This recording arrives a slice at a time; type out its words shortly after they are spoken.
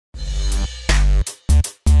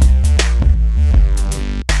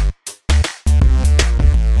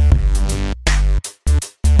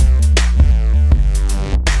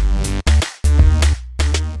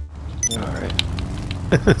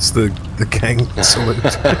It's the gang salute.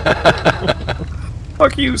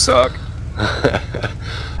 Fuck you, suck.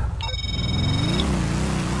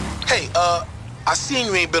 Hey, I seen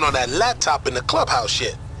you ain't been on that laptop in the Clubhouse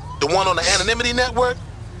yet. The one on the anonymity network?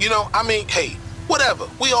 You know, I mean, hey, whatever.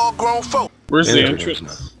 We all grown folk. Where's the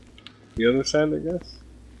entrance? The other side, I guess?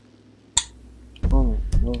 Oh,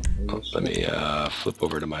 let me flip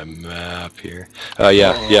over to my map here.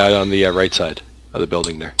 Yeah, on the right side of the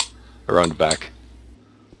building there. Around the back.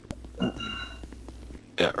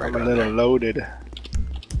 Yeah, right. I'm a little loaded.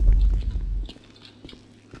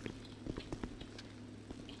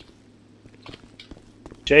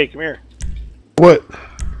 Jay, come here. What?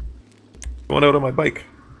 Going out on my bike.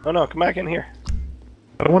 Oh no, come back in here.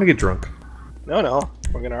 I don't want to get drunk. No,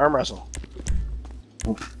 we're gonna arm wrestle.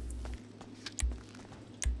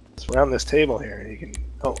 It's around this table here. You can.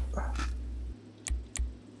 Oh,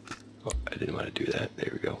 I didn't want to do that. There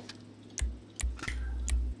we go.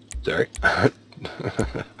 Sorry. how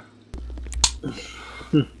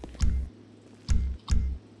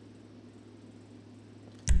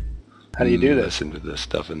do you do this? Listen to this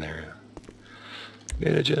stuff in there.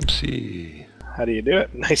 Manage MC. How do you do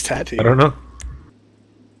it? Nice tattoo. I don't know.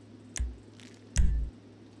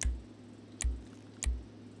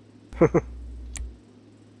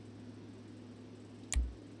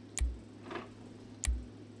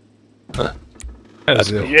 Huh.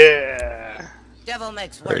 That's it. Yeah. Devil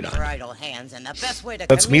makes work for idle hands, and the best way to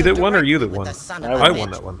That's me that won, or you that won? I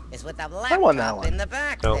won that one. Is with the I won that one. in the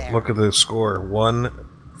back No, there. look at the score. 1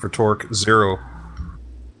 for Torque, 0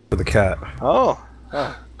 for the cat. Oh.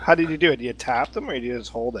 How did you do it? Do you tap them or do you just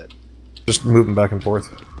hold it? Just moving back and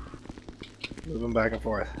forth. Move them back and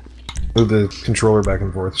forth. Move the controller back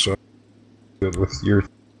and forth, so good with your...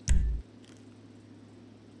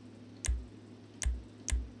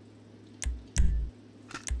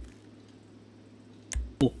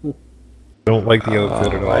 Don't like the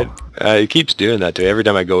outfit at all. It keeps doing that to me. Every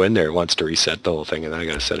time I go in there, it wants to reset the whole thing, and then I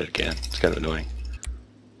gotta set it again. It's kind of annoying.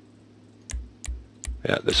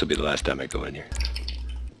 Yeah, this will be the last time I go in here.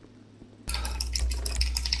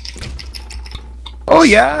 Oh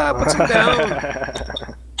yeah, put some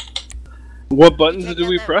down. What buttons do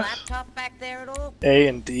we press? Laptop back there at all? A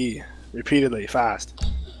and D. Repeatedly, fast.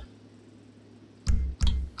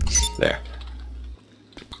 There.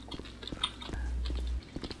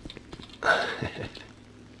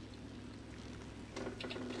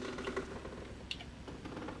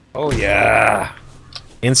 Oh yeah.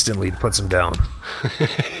 Instantly puts him down.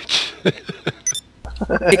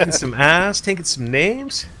 Taking some ass, taking some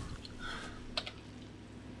names.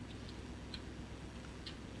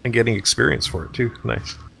 And getting experience for it too.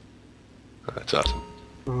 Nice. Oh, that's awesome.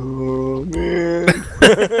 Oh man.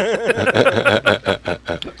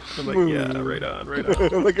 I'm like, yeah, right on, right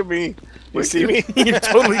on. Look at me. You see me? You're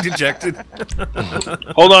totally dejected.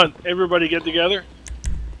 Hold on, everybody get together.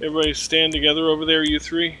 Everybody stand together over there, you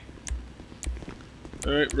three.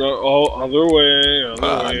 Alright, other way,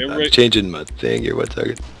 I'm changing my thing here, 1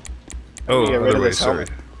 second. Oh, Get rid of other way, this sorry.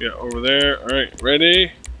 Yeah, over there. Alright,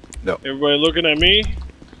 ready? No. Everybody looking at me?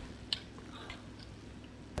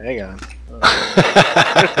 Hang on.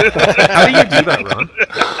 How do you do that,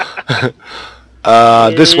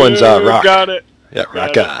 Ron? This one's rock. Got it. Yeah,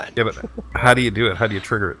 rock on. Yeah, but how do you do it? How do you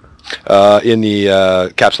trigger it? In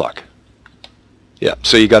the caps lock. Yeah,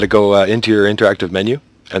 so you got to go into your interactive menu,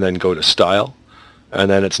 and then go to Style,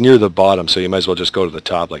 and then it's near the bottom, so you might as well just go to the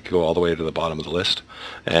top, like go all the way to the bottom of the list,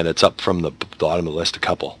 and it's up from the bottom of the list a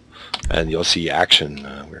couple, and you'll see Action.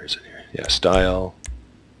 Where is it here? Yeah, Style,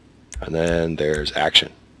 and then there's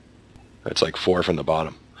Action. It's like 4 from the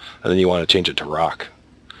bottom, and then you want to change it to Rock,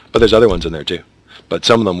 but there's other ones in there too. But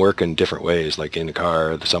some of them work in different ways, like in a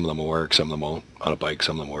car, some of them will work, some of them won't. On a bike,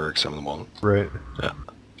 some of them work, some of them won't. Right. Yeah.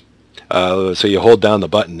 So you hold down the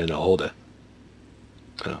button and it'll hold it.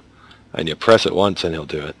 You know, and you press it once and he'll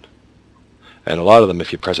do it. And a lot of them,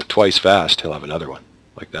 if you press it twice fast, he'll have another one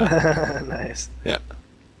like that. Nice. Yeah.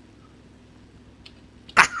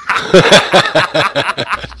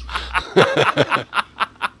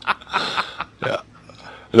 Yeah.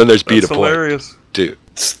 And then there's beat a point. Hilarious. Dude.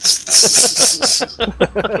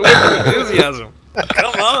 Enthusiasm.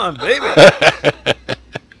 Come on, baby.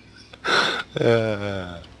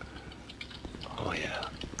 Oh yeah.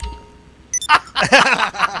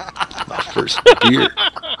 My first beer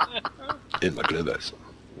in my Clubhouse.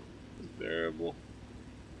 Terrible.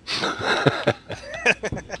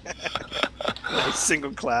 Nice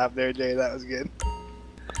single clap there, Jay. That was good.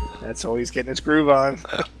 That's always getting his groove on.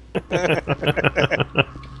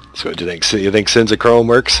 So what do you think? So you think Sins of Chrome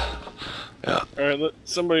works? Yeah. Alright, let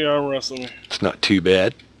somebody arm wrestle me. It's not too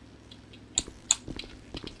bad.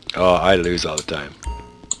 Oh, I lose all the time.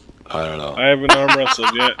 I don't know. I haven't arm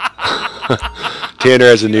wrestled yet. Tanner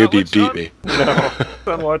as a newbie beat me. No.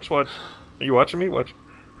 Son, watch. Are you watching me? Watch.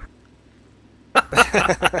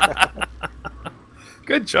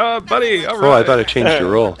 Good job, buddy. All right. Oh, I thought I changed your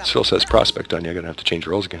role. It still says prospect on you. I'm going to have to change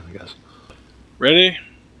roles again, I guess. Ready?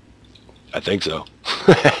 I think so.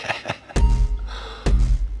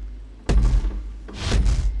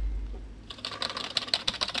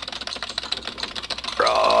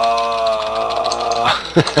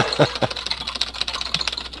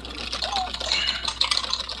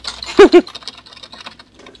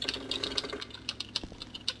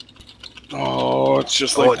 Oh, it's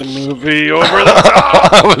just like the movie. Over the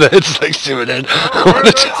top! It's like zooming in. Over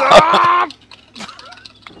the top!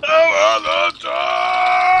 Over the top!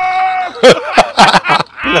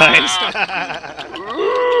 Nice.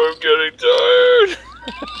 Ooh, I'm getting tired.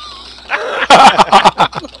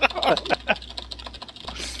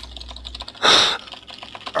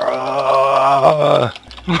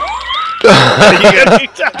 Are you getting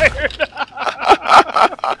tired?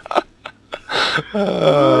 What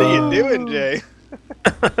are you doing, Jay?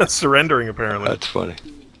 Surrendering, apparently. That's funny.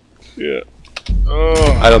 Yeah.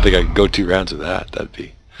 Oh. I don't think I could go 2 rounds of that. That'd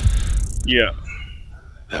be... Yeah.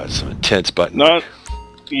 That was some intense button. Not...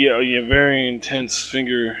 Yeah, very intense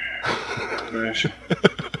finger mash. And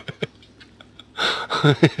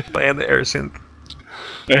the air synth.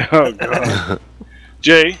 Oh, God.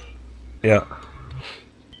 Jay, Yeah.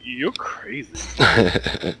 you're crazy.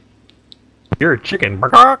 You're a chicken.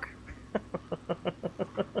 Bark.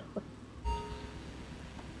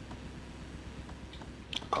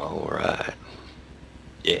 All right.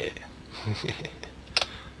 Yeah.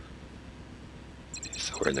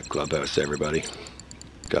 So we're in the clubhouse, everybody.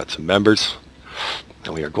 Got some members.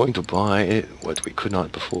 And we are going to buy what we could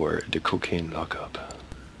not before, the Cocaine Lockup.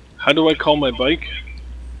 How do I call my bike?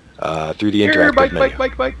 Through the interactive menu.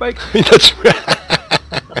 Bike. That's right.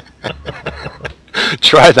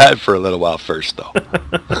 Try that for a little while first, though.